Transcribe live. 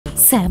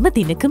සෑම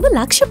දිනකම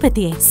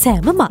ලක්ෂපතියේ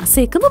සෑම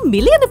මාසයකම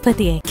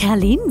මිලියනපතියේ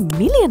කැලින්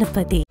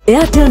මිලියනපති.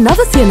 එයාටෙල්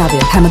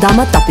 909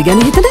 හැමදාමත් අපි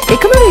ගැන හිතන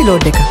එකම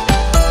රීලෝඩ් එක.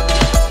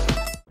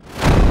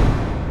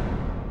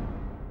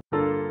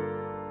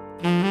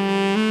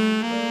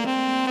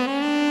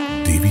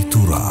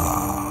 Divithura.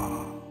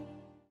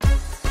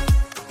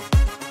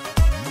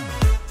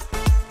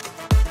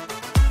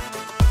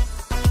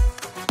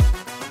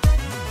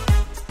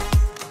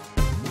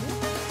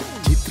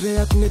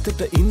 චිත්‍රයක්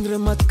නෙතට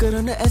ඉන්ද්‍රමත්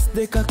කරන ඇස්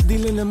දෙකක්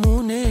දිලෙන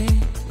මූනේ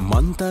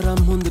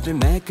මන්තරම් හොඳට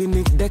නෑ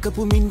කෙනෙක්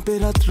දැකපු මින්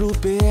පෙරත්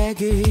රූපේ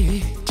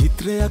ඇගේ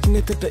චිත්‍රයක්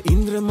නෙතට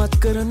ඉන්ද්‍රමත්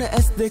කරන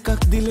ඇස්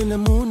දෙකක් දිලෙන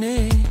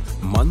මූනේ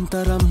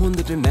මන්තරම්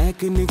හොඳට නෑ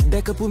කෙනෙක්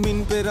දැකපු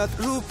මින් පෙරත්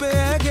රූපේ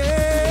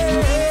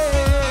ඇගේ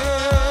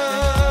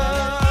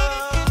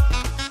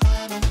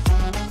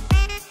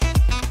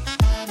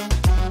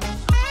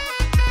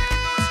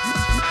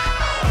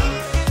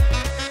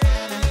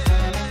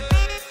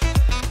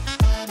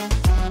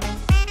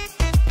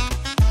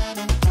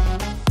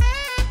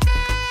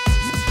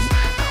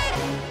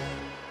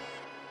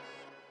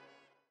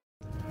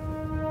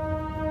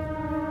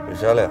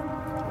විශාලය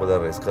මොකද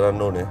රෙස්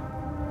කරන්න ඕනේ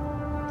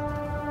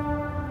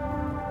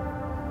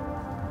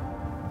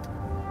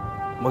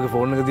මගේ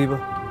ෆෝන් එක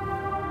දීපන්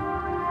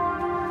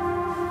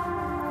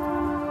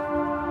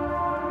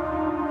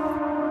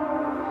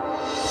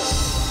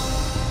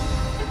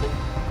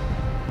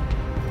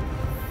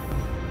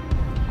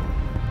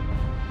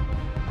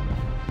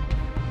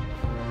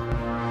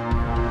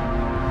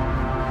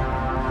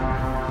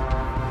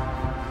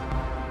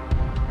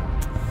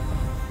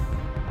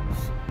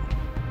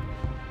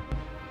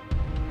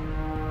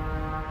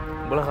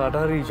උඹලා කාට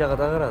හරි ඊෂා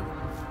කතා කරාද?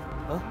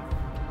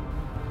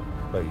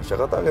 මම ඊෂා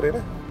කතා කරේ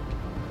නෑ.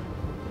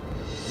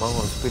 මම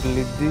හොස්පිටල්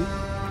ඉද්දි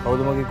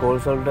කවුද මගේ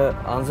කෝල්ස් වලට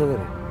ආන්සර්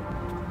කරේ?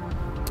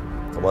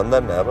 මම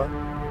දන්නේ නෑ බා.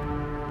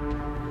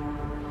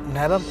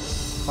 නෑ බා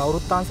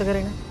කවුරුත් ආන්සර්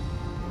කරේ නෑ.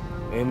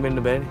 එහෙම වෙන්න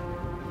බෑනේ.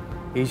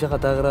 ඊෂා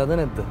කතා කරාද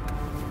නැද්ද?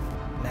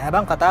 නෑ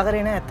බං කතා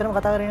කරේ නෑ. ඇත්තටම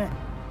කතා කරේ නෑ.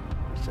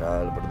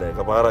 විශාල අපිට දැන්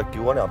එකපාරක්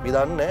කිව්වනේ අපි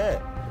දන්නේ නෑ.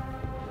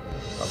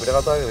 අපිට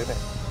කතා කරේ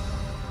නෑ.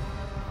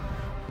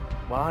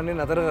 වාහනේ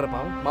නතර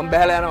කරපන් මම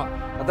බහැලා යනවා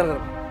නතර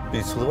කරපන්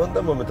පිස්සුද මන්ද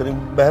මම මෙතනින්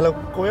බහැලා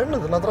කොහෙන්ද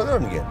නතර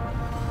කරන්න කියන්නේ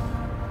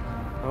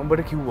මම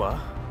ඔබට කිව්වා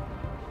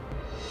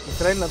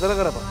ඉස්සරහින් නතර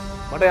කරපන්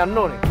මට යන්න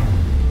ඕනේ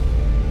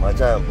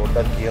මචං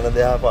පොඩ්ඩක් කියන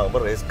දේ අහපන් ඔබ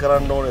රෙස්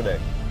කරන්න ඕනේ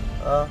දැන්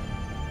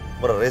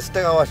ඔබ රෙස්ට්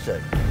එක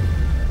අවශ්‍යයි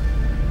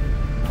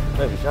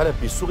මේ විශාලේ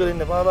පිස්සු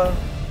කරන්න එපා බං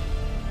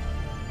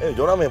ඒ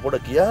ජෝනා මේ පොඩ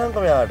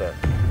කියහන්කම යාට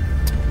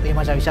මේ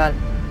මචං විශාල්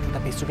ඊට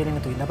පිස්සු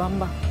කෙරෙන්න තු ඉන්න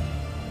බම්බා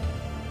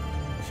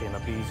ෂේන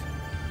ප්ලීස්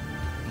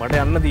මට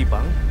යන්න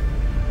දීපන්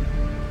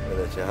එද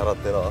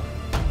චහරත් එනවා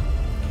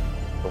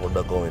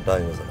පොඩ්ඩක් කොහොම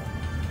ටයිම් එක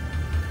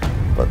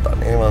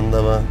පතන්නේ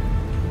මන්දම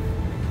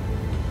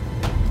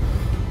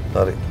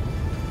හරි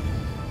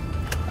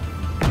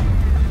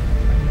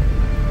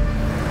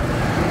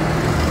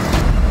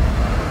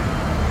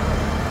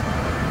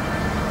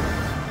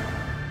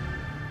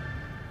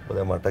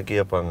ඔය මට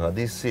කියපන්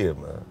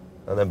හදිස්සියෙම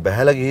දැන්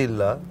බහැලා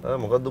ගිහිල්ලා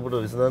මොකද්ද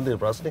ඔබට විසඳන්න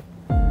තියෙන ප්‍රශ්නේ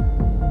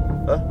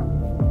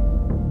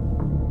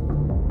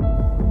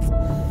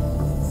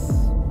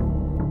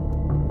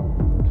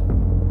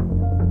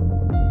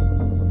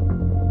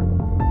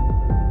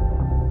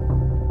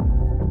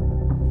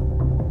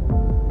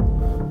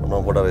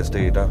පොඩ රෙස්ට්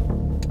එක හිටා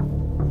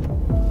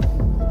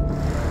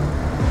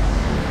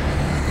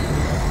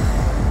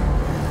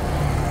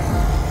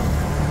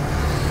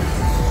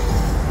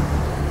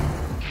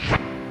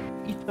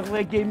It's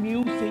reggae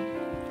music.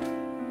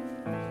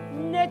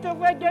 Net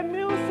reggae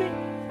music.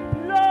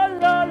 La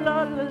la la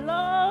la la.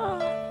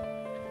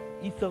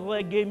 It's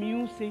reggae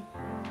music.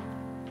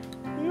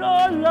 La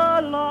la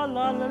la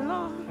la la la.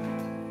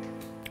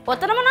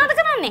 ඔතන මොනවද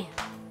කරන්නේ?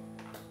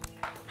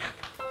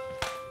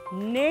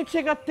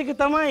 Nature එකත් එක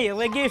තමයි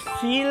reggae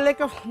feel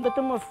එක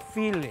හොඳටම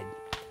feel වෙන්නේ.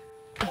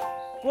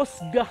 කොස්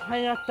ගහ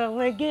යට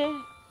reggae,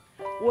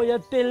 ඔය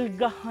තෙල්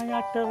ගහ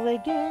යට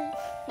reggae.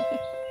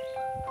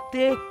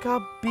 Take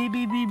up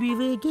baby baby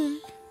reggae.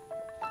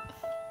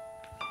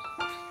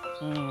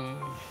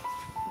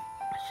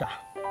 Isha.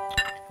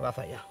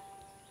 Rafael.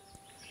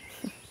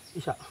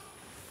 Isha.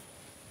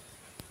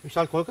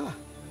 Vishal call කළා?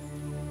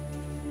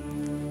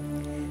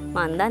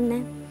 මන්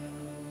දන්නේ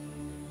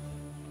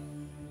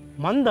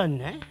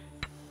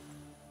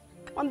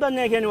මන්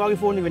දන්නේ කියන්නේ වාගේ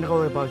ෆෝන් එක වෙන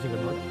කවුරු පාවිච්චි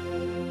කරනවද?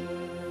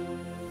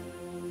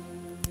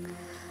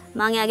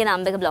 මං එයාගේ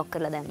නම්බර් එක බ්ලොක්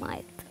කරලා දැම්මා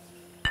ආයෙත්.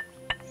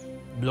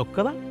 බ්ලොක්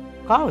කළා?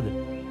 කාවද?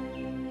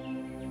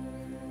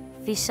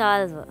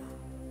 විශාල්ව.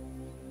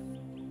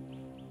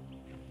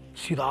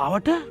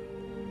 සිරාවට?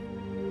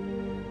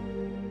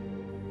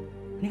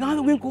 නිකන්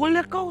උගෙන් කෝල්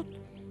එකක් આવුත්.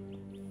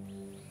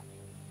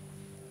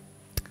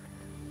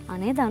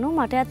 අනේ දනු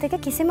මට යත් එක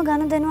කිසිම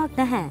ගනුදෙනුවක්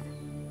නැහැ.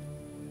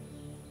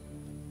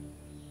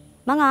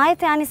 මං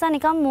ආයෙත් යා නිසා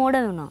නිකන් මෝඩ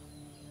වුණා.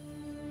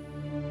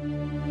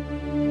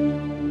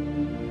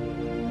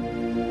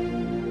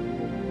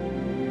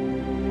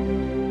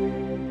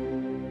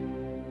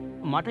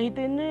 මට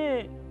හිතෙන්නේ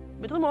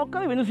මෙතන මොකක්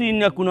හරි වෙන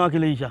සීන් එකක් වුණා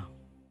කියලා ඊෂා.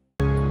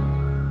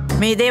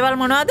 මේ දේවල්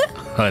මොනවද?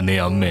 අනේ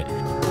අම්මේ.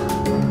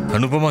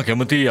 අනුපමා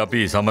කැමති අපි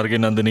සමර්ගේ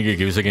නන්දනගේ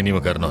කිවිස ගැනීම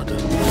කරනවට.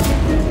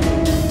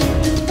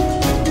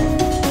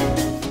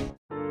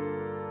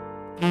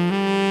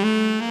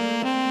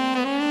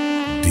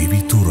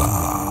 Divithura.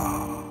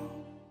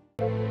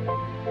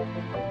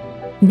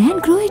 නෑන්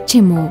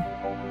ග්‍රෝයිච්චෙමෝ.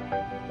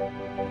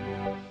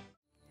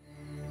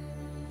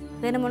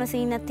 වෙන මොන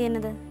සීන් එකක්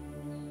තියෙනද?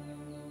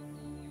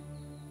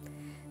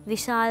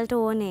 විශාල්ට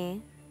ඕනේ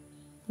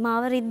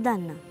මාව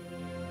රිද්දන්න.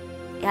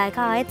 එයා එක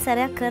ආයෙත්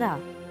සැරයක් කරා.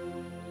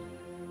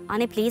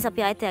 අනේ ප්ලීස්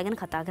අපි ආයෙත් එයා ගැන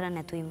කතා කරන්න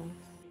නැතු වෙමු.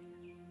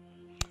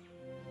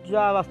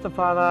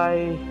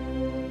 ජාවස්තපාරයි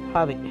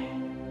හරි.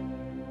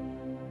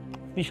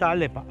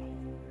 විශාල් එපා.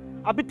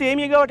 අපි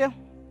තේමිය ගාවට යමු.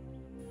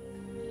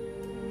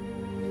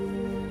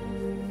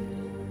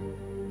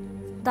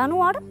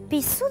 දනුවාට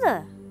පිස්සුද?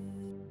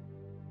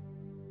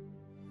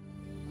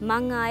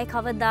 මං ආයේ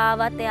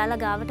කවදාවත් එයාලා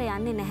ගාවට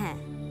යන්නේ නැහැ.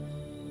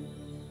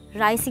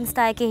 රයිසිං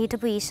ස්ටාර් එකේ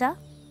හිටපු ඊෂා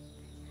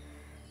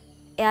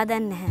එයා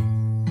දැන් නැහැ.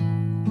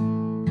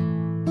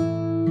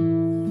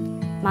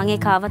 මං ඒ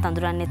කාවත්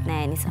අඳුරන්නෙත්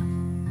නෑ නිසා.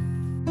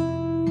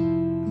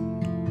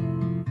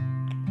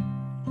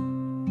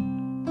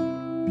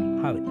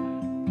 හරි.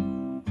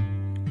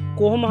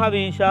 කොහොම හරි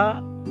ඊෂා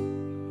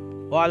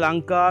ඔයා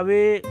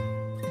ලංකාවේ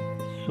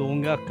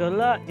සෝංග එකක්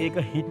කරලා ඒක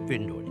හිට්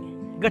වෙන්න ඕනේ.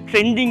 ඒක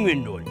ට්‍රෙන්ඩින්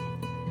වෙන්න ඕනේ.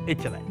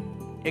 එච්චරයි.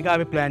 ඒක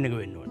අපි ප්ලෑන් එක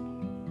වෙන්න ඕනේ.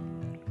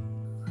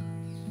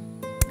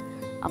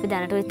 අපි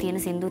දැනට ඔය තියෙන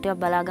සින්දු ටිකක්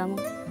බලාගමු.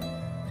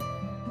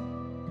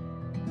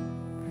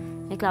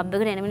 මේ ක්ලබ්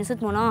එකට එන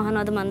මිනිස්සුත් මොනව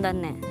අහනවද මන්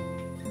දන්නේ නැහැ.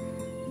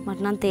 මට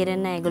නම්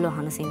තේරෙන්නේ නැහැ ඒගොල්ලෝ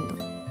අහන සින්දු.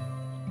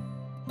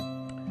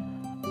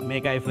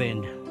 මේකයි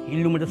ෆ්‍රෙන්ඩ්.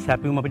 ඉල්ලුමට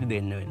සැපයුම අපිට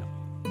දෙන්න වෙනවා.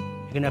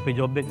 ඒ කියන්නේ අපේ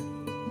ජොබ් එක.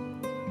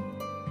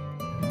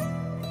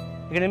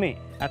 ඒක නෙමෙයි.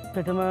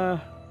 ඇත්තටම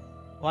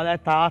ඔයාලා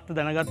තාත්තා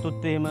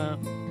දැනගත්තොත් එහෙම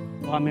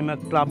ඔයා මෙම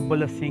ක්ලබ්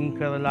වල සිං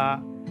කරලා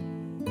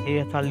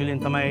ඒ සල්ලි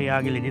වලින් තමයි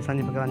යාගේ ලෙඩි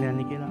සංජීව කරන්න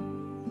යන්නේ කියලා.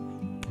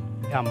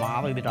 එයා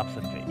මාව විදිහට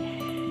අප්සෙට් වෙන්නේ.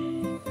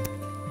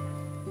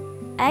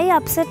 ඇයි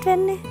අප්සෙට්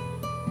වෙන්නේ?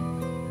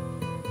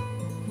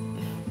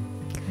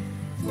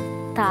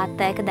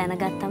 තාත්තා එක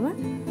දැනගත්තම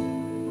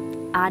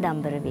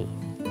ආඩම්බර වෙයි.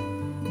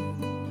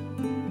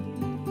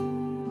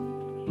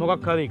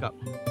 මොකක් හරි එකක්.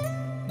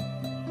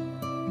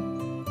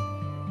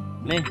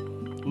 නේ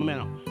මම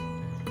යනවා.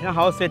 එහෙනම්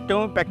හවුස් සෙට්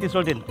එකම ප්‍රැක්ටිස්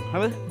වලට එන්න.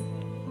 හරිද?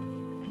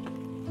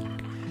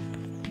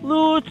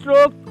 Loose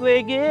rock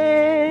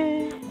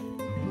reggae,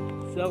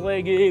 so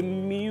reggae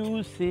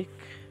music,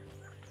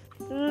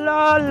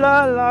 la la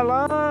la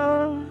la,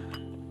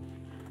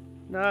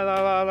 la la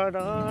la la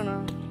la la,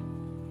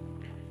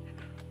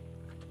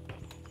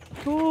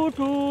 tu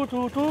tu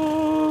tu tu,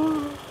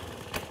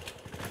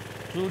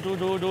 tu tu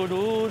tu tu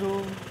tu tu.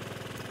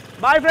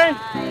 Bye friend.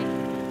 Bye.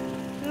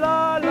 La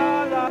la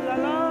la la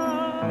la.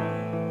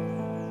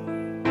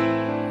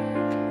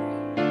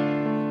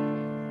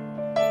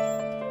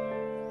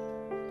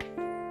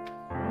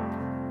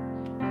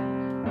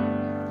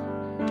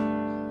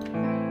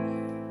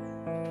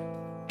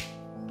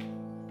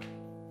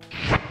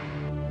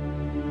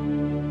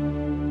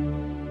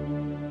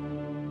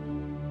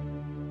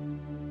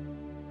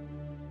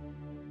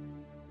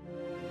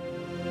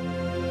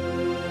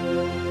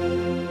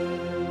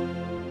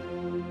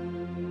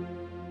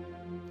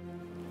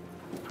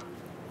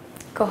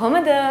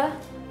 කොහොමද?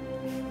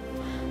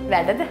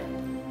 වැඩද?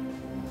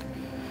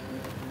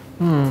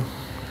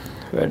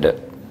 වැඩ.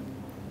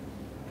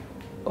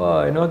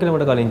 එනවා කියලා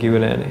මට කලින්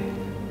කිව්වේ නෑනේ.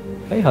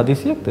 ඇයි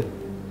හදිසියක්ද?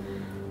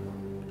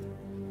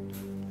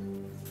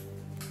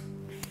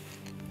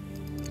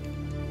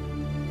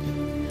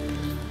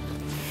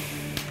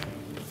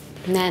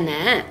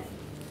 නෑ.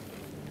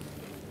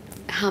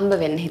 හම්බ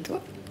වෙන්න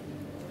හිතුවා.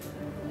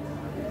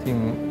 ඉතින්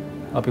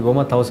අපි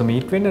කොහොමද තවස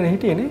මීට් වෙන්න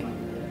හිටියේ නේ?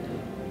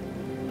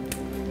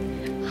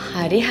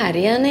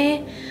 හරියනේ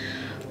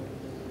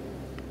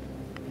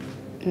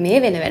මේ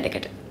වෙන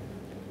වැඩකට.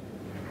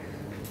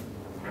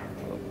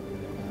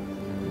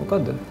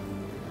 මොකද්ද?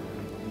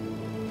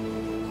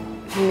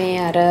 මේ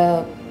අර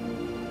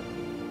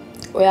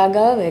ඔයා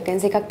ගාව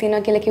වේකන්සි එකක්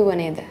තියෙනවා කියලා කිව්ව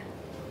නේද?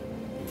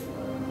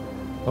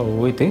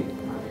 ඔව් ඉතින්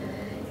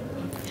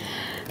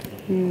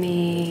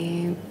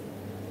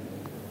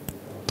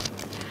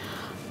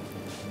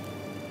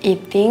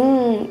ඉතින්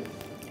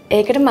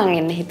ඒකට මං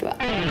එන්න හිතුවා.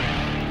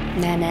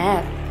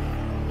 නෑ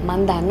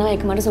මං දන්නවා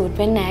ඒක මට සූට්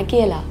වෙන්නේ නෑ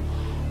කියලා.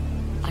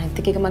 අනිත්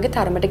එක මගේ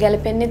තරමට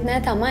ගැලපෙන්නෙත්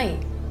නෑ තමයි.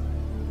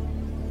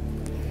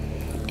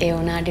 ඒ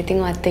වුණාට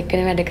ඉතින් වත්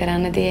එක්කනේ වැඩ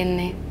කරන්න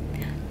තියෙන්නේ.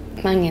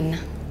 මං එන්න.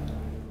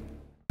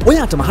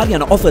 ඔයාටම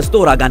හරියන ඔෆර්ස්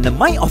තෝරාගන්න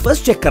My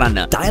Offers check කරන්න.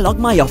 Dialog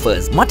My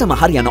Offers. මටම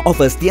හරියන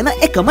ඔෆර්ස් තියෙන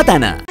එකම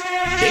තැන.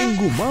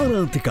 ඩෙන්ගු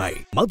මාරාන්තිකයි.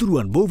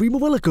 මදුරුවන් බෝවීම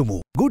වලකමු.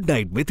 Good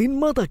night මෙතින්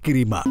මතක්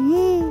කිරීම.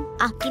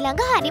 අක්කි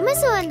ළඟ හරිම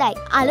සුවඳයි.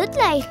 අලුත්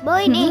ලයිෆ්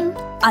බොයි නේ.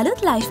 අලුත්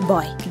ලයිෆ්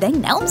බොයි. දැන්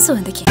නැවුම්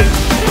සුවඳකින්.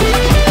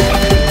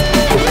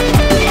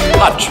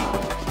 ලච්.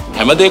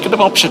 හැම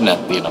දෙයකටම ඔප්ෂන්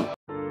එකක් තියෙනවා.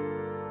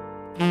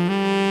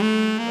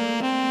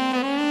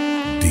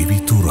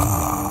 Divithura.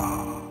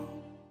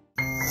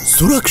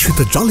 සුරක්ෂිත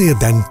ජලය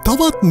දැන්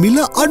තවත් මිල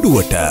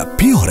අඩුවට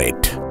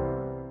පියොරෙට්.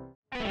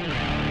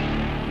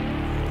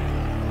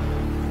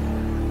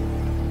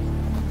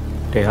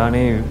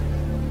 ටෙහානේ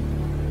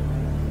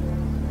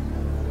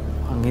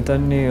මං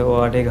හිතන්නේ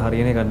ඔයාට ඒක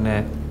හරියන එකක්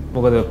නෑ.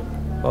 මොකද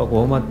ඔයා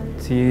කොහොමත්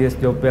සීරියස්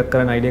ජොබ් එකක්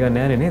කරන්න අයිඩියා එකක්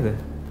නෑනේ නේද?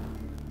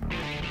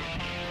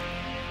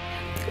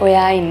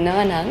 ඔයා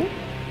ඉන්නවා නම්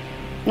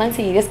මං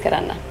සීරියස්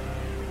කරන්න.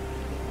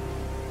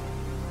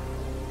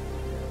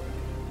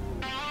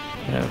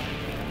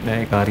 නෑ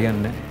ඒක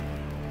හරියන්නේ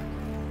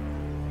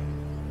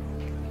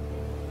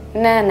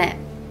නෑ. නෑ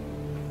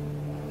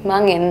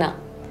මං එන්න.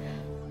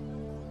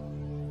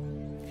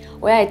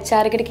 ඔයා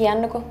HR එකට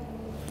කියන්නකෝ.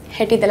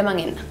 හෙට ඉඳලා මං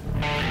එන්න.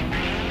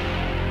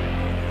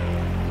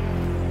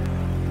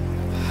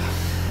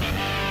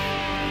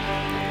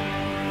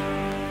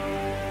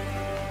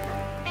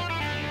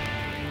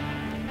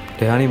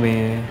 ටෙහානි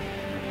මේ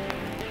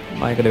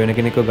මම එකට වෙන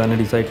කෙනෙක්ව ගන්න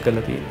ඩිසයිඩ්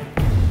කරලා තියෙනවා.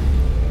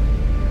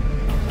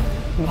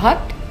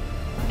 What?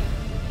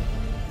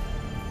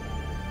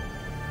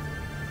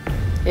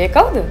 ඒ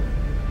කවුද?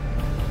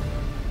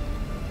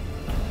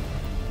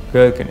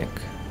 ගර්ල් කෙනෙක්.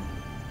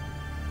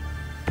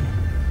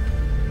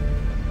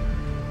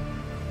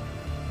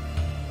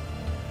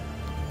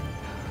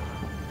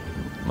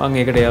 මං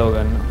ඒකට යව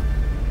ගන්නවා.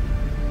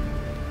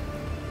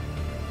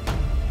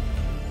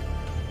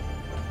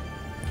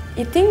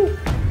 ඉතින්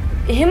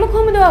එහෙම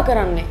කොහොමද ඔයා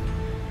කරන්නේ?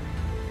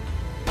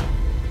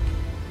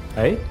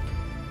 ඇයි?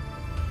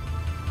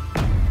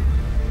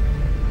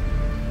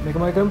 මේක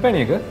මගේ කම්පැනි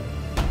එක.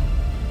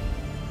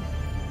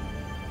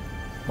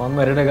 මම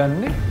වැඩට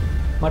ගන්නෙ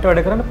මට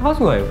වැඩ කරන්න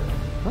පහසු අයව.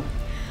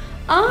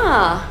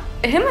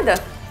 එහෙමද?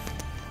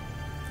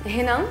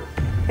 එහෙනම්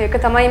ඒක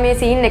තමයි මේ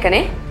සීන්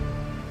එකනේ.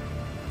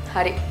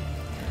 හරි.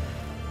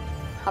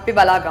 අපි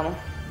බලාගමු.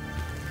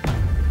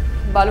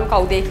 බලමු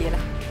කවුද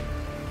කියලා.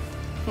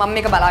 මම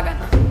මේක බලා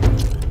ගන්නවා.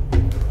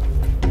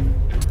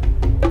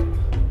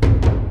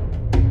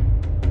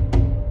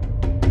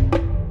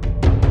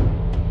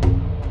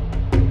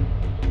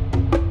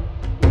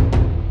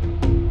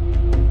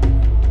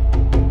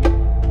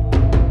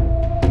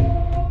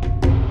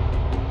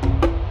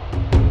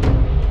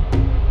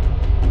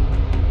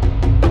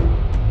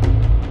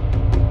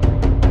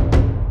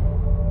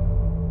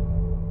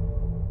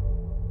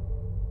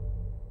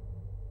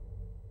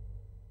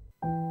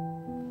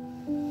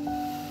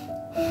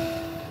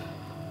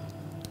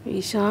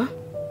 ඊෂා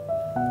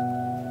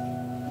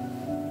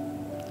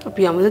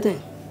අපි යමුද දැන්?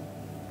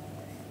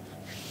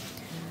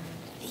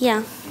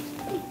 යා.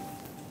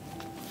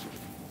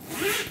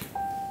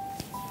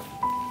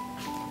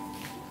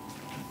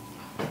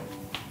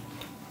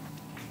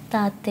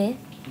 තාත්තේ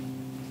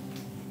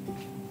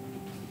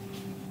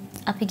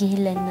අපි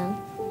ගිහිල්ලා එන්නම්.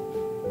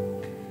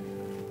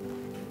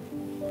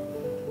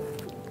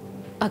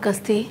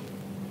 අගස්ති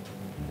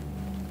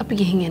අපි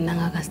ගිහින්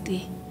එන්නම් අගස්ති.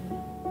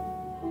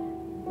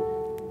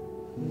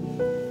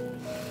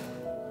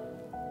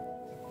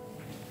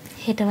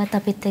 හෙටවත්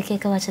අපිත් එක්ක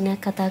එක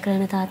වචනයක් කතා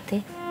කරන තාත්තේ.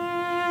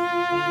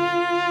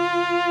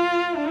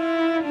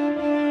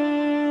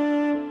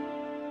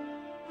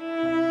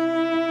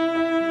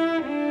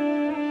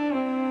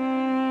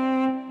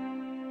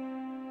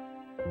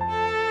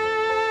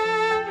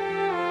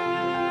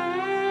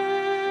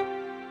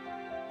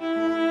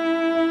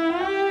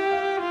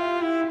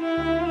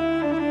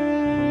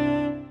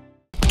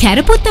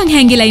 කැරපොත්තන්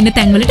හැංගිලා ඉන්න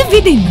තැන්වලට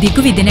විදින්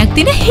දිගු විදිනයක්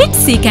තියෙන හිට්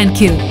සීකන්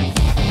කියු.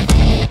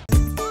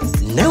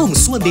 නැවුම්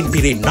සුවඳින්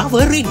පිරේ නව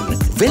රින්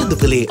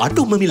වෙළඳපොලේ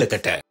අඩුම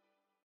මිලකට.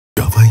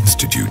 Java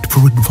Institute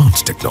for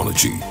Advanced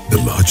Technology, the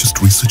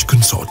largest research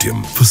consortium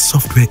for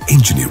software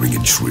engineering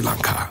in Sri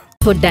Lanka.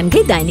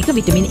 පොඩ්ඩන්ගේ දෛනික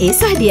විටමින් A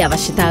සහ D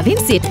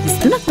අවශ්‍යතාවයෙන්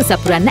 33ක්ම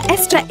සපුරන්න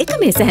ඇස්ට්‍රා එක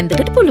මේස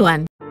හැන්දකට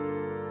පුළුවන්.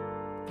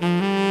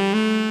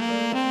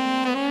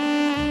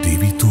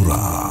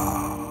 Divithura.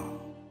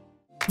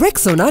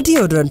 Rexona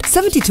deodorant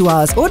 72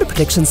 hours odor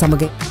protection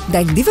සමග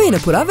දැන්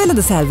දිවයින පුරා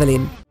වෙළඳ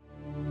සැල්වලින්.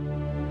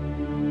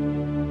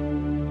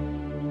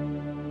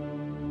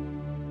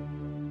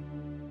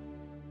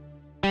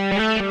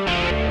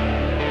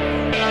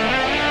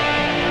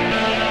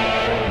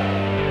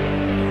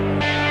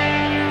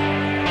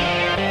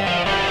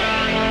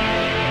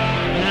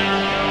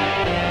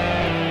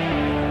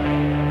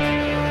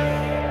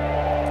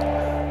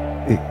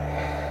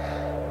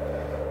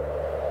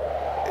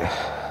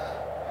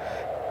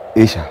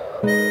 ईशा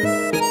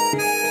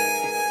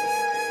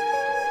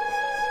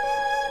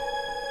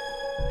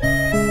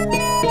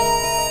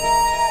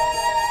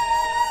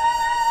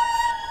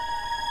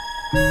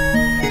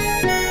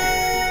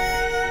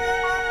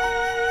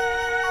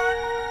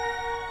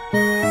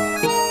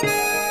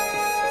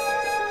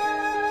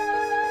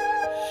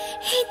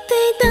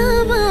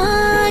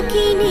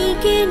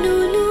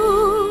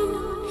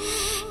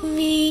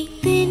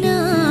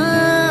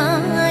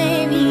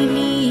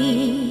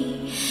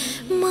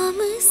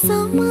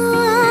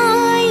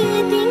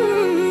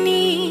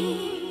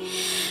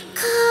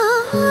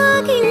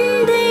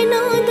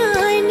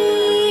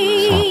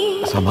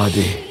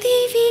समाधि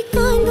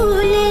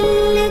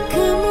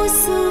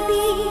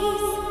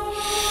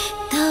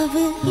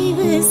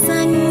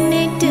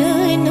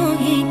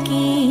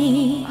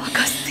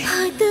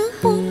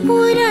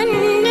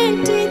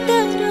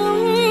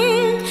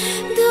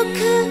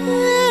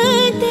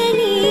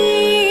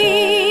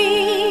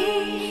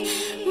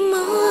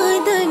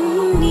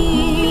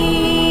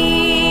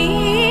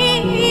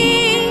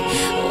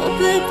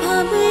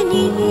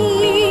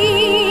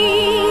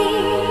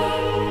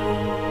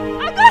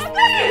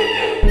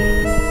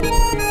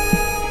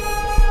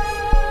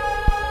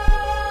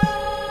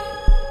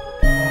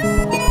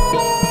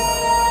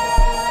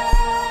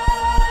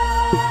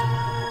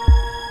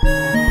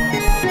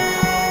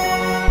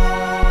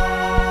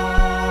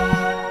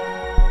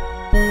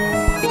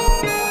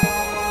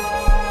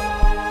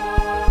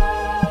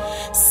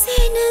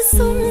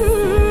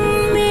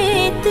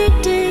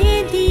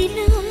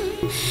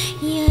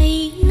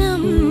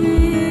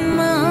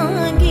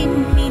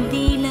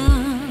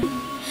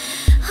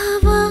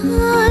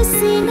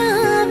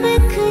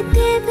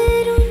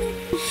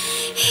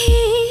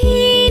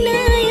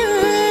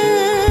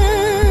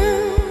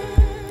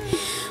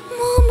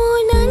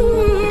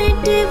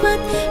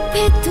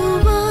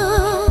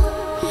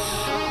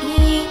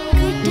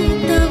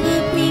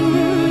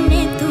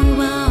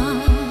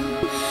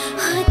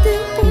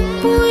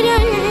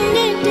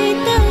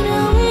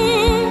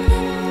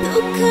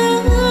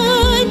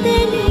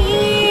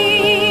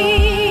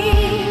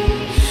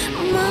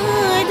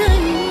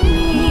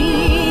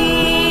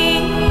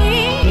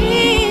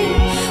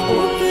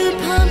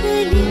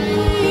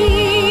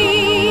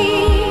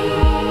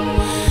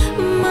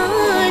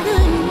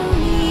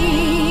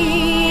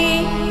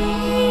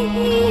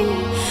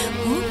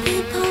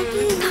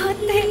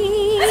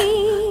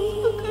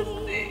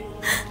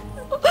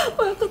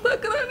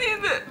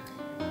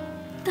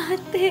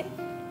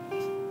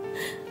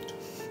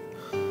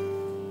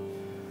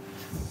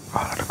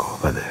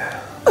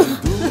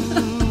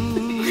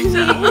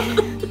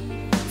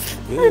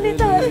අනේ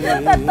තාත්තා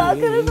කතා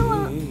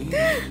කරනවා.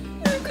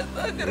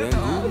 කතා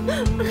කරනවා.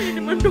 අනේ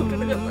මම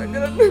ඩොක්ටර්ට කතා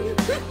කරන්න.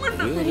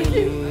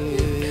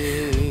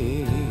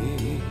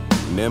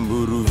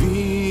 නැඹුරු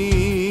වී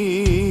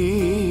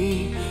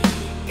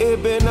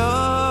එබෙනා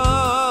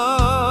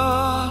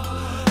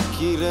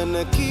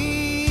කිරණකී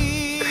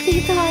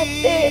අනේ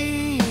තාත්තේ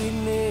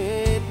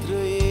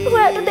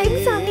ඔයාට දැන්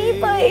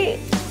සනීපයි.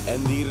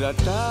 ඇඳි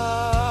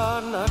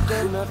රටා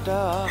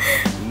නටනටා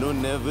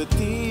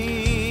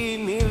නොනැවතී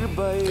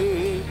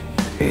නිර්භයේ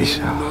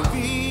ඒෂා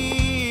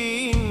නොවීන්නවා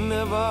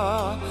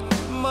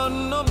මන්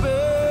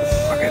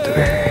නොබේ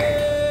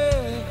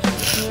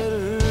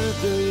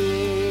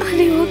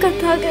අනේ ඔය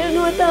කතා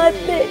කරනවා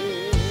තාත්තේ.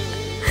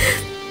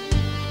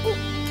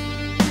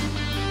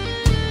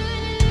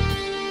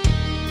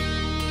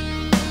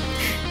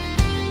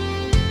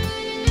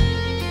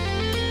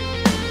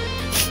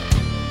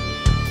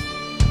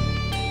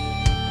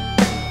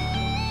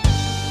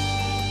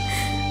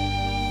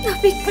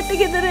 පිටපට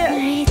ගෙදර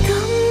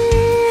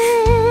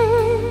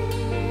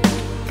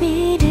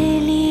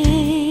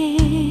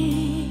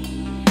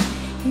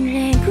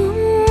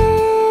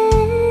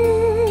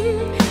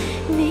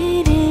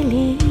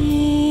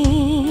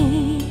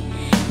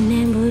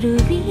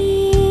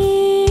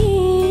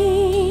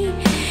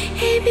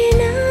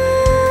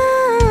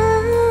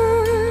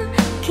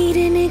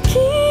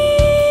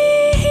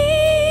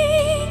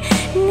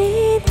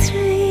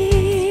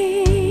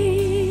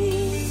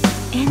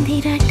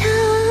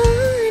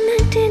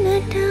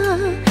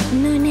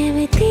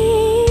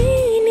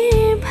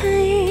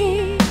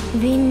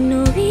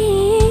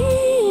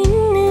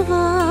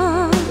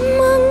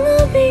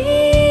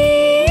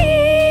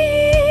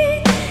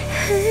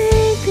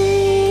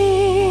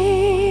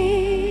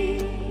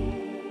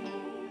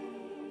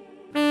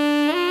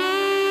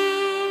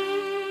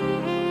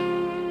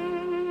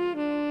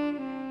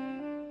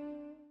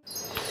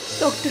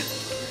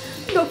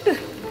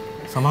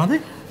සමාධි?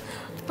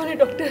 අනේ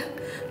ඩොක්ටර්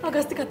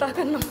අගස්ති කතා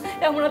කරනවා.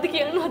 එයා මොනවද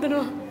කියන්න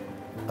හදනවා?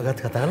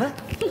 අගස්ති කතා කළා?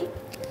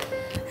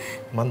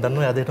 මම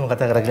දන්නවා එයාදේටම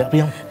කතා කරා කියලා. අපි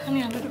යමු.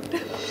 අනේ අන්න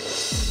ඩොක්ටර්.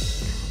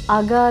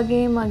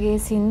 අගාගේ මගේ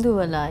සින්දු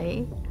වලයි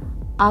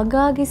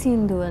අගාගේ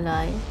සින්දු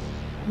වලයි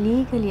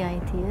ලීගලි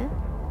අයිතිය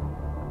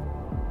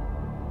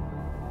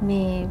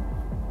මේ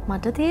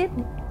මට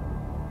තේරෙන්නේ.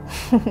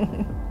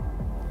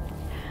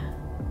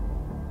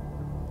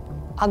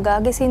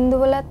 අගාගේ සින්දු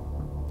වලත්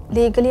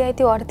ලීගලි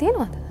අයිතිය ඔයාට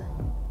තියෙනවද?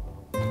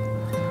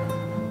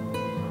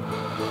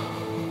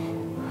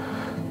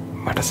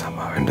 මට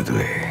සමා වෙන්න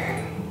දුවේ.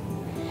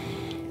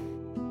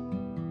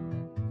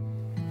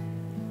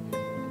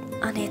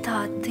 අනේ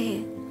තාත්තේ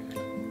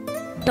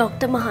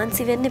ඩොක්ටර්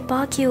මහන්සි වෙන්න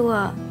එපා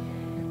කිව්වා.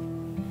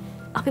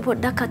 අපි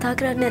පොඩ්ඩක් කතා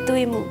කරන්න නැතුව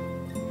ඉමු.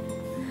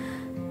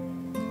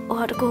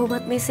 ඔයාට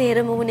කොහොමත් මේ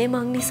සේරම වුණේ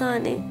මං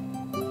නිසානේ.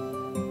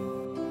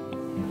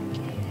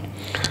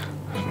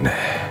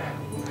 නෑ